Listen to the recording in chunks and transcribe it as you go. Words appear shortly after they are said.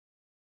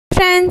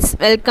friends,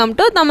 welcome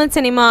to Tamil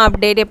Cinema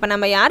Update. இப்போ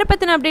நம்ம யாரை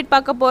பத்தின அப்டேட்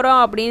பார்க்க போறோம்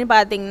அப்படினு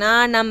பாத்தீங்கன்னா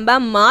நம்ம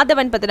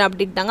மாதவன் பத்தின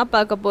அப்டேட் தாங்க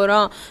பார்க்க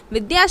போறோம்.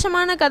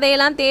 வித்தியாசமான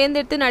கதையெல்லாம்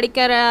தேர்ந்தெடுத்து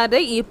நடிக்கிறாரு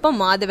இப்போ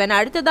மாதவன்.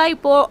 அடுத்ததா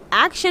இப்போ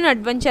ஆக்ஷன்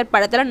அட்வென்ச்சர்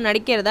படத்துல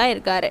நடிக்கிறதா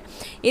இருக்காரு.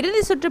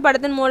 இறுதி சுற்று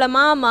படத்தின்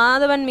மூலமா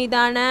மாதவன்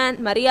மீதான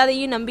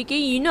மரியாதையும்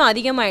நம்பிக்கையும் இன்னும்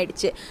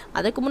அதிகமாயிடுச்சு.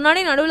 அதுக்கு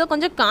முன்னாடி நடுவுல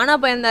கொஞ்சம் காணா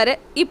போயிருந்தாரு.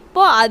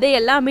 இப்போ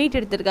அதையெல்லாம்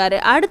மீட்டெடுத்திருக்காரு.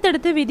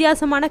 அடுத்தடுத்து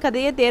வித்தியாசமான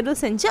கதையை தேர்வு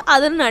செஞ்சு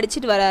அதில்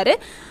நடிச்சிட்டு வராரு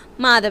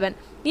மாதவன்.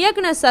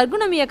 இயக்குனர்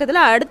சர்க்குணம் இயக்கத்தில்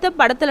அடுத்த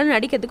படத்தில்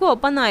நடிக்கிறதுக்கு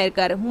ஒப்பந்தம்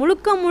ஆயிருக்காரு.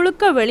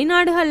 முழுக்க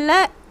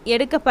வெளிநாடுகளில்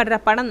எடுக்கப்படுற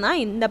படம் தான்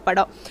இந்த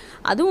படம்.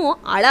 அதுவும்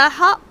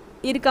அழகாக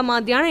இருக்க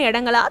மாதிரியான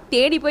இடங்களா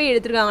தேடி போய்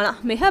எடுத்துருக்காங்களாம்.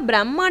 மிக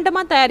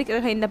பிரம்மாண்டமாக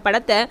தயாரிக்கிற இந்த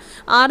படத்தை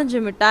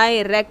ஆரஞ்சு மிட்டாய்,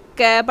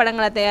 ரெக்க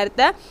படங்களை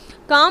தயாரித்த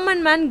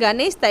காமன் மேன்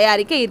கணேஷ்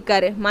தயாரிக்க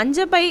இருக்காரு.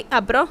 மஞ்சப்பை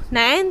அப்புறம்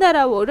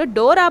நயன்தாராவோட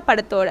டோரா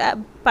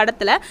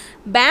படத்தில்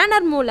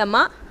பேனர்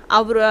மூலமாக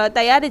அவர்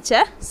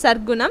தயாரித்த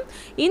சர்க்குணம்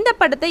இந்த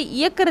படத்தை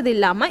இயக்கிறது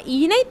இல்லாமல்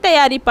இணை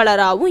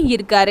தயாரிப்பாளராகவும்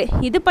இருக்கார்.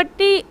 இது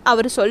பற்றி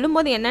அவர்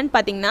சொல்லும்போது என்னன்னு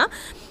பார்த்தீங்கன்னா,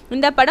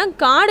 இந்த படம்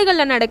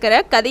காடுகளில் நடக்கிற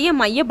கதையை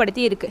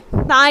மையப்படுத்தி இருக்குது.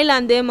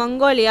 தாய்லாந்து,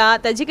 மங்கோலியா,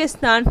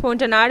 தஜிகிஸ்தான்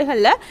போன்ற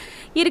நாடுகளில்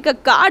இருக்க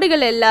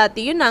காடுகள்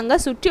எல்லாத்தையும்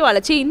நாங்கள் சுற்றி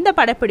வளைச்சி இந்த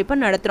படப்பிடிப்பை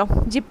நடத்துகிறோம்.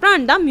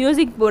 ஜிப்ரான் தான்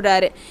மியூசிக்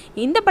போடுறாரு.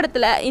 இந்த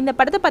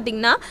படத்தை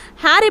பார்த்திங்கன்னா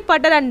Harry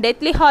Potter and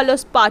deathly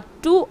Hallows part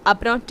 2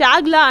 அப்புறம்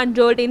டாக்லா அண்ட்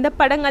ரோல்ட் இந்த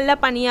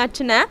படங்களில்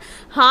பணியாற்றின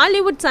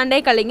ஹாலிவுட்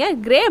சண்டை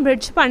கலைஞர் கிரே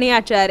பிரிட்ஜ்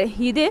பணியாற்றுறாரு.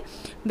 இது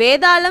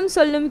வேதாளம்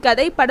சொல்லும்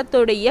கதை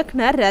படத்தோட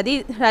இயக்குனர்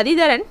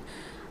ரதிதரன்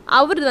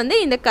அவர்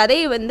இந்த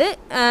கதையை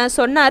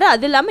சொன்னார்.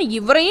 அது இல்லாமல்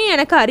இவரையும்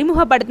எனக்கு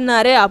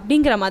அறிமுகப்படுத்தினார்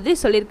அப்படிங்கிற மாதிரி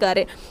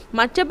சொல்லியிருக்காரு.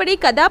 மற்றபடி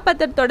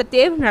கதாபாத்திரத்தோட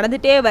தேர்வு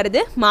நடந்துகிட்டே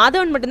வருது.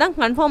 மாதவன் மட்டும்தான்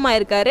கன்ஃபார்ம்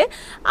ஆகிருக்காரு.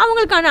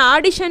 அவங்களுக்கான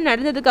ஆடிஷன்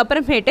நடந்ததுக்கு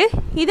அப்புறமேட்டு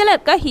இதில்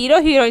இருக்க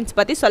ஹீரோயின்ஸ்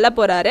பற்றி சொல்ல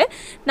போகிறாரு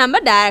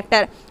நம்ம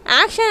டைரக்டர்.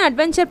 ஆக்ஷன்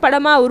அட்வென்ச்சர்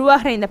படமாக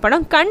உருவாகிற இந்த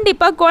படம்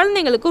கண்டிப்பாக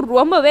குழந்தைங்களுக்கு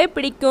ரொம்பவே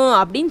பிடிக்கும்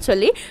அப்படின்னு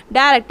சொல்லி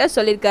டைரக்டர்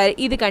சொல்லியிருக்காரு.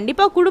 இது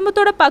கண்டிப்பாக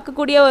குடும்பத்தோடு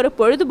பார்க்கக்கூடிய ஒரு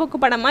பொழுதுபோக்கு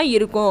படமாக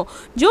இருக்கும்.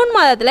 ஜூன்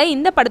மாதத்தில்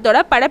இந்த படத்தோட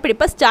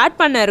படப்பிடிப்பை ஸ்டார்ட்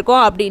பண்ண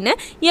இருக்கோம் அப்படின்னு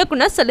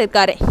இயக்குனர்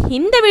சொல்லியிருக்காரு.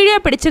 இந்த வீடியோ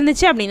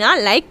பிடிச்சிருந்துச்சு அப்படின்னா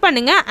லைக்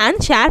பண்ணுங்கள்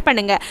அண்ட் ஷேர்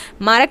பண்ணுங்கள்.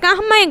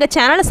 மறக்காமல் எங்கள்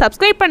சேனலை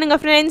சப்ஸ்கிரைப்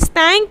பண்ணுங்கள் ஃப்ரெண்ட்ஸ்.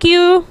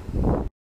 தேங்க்யூ.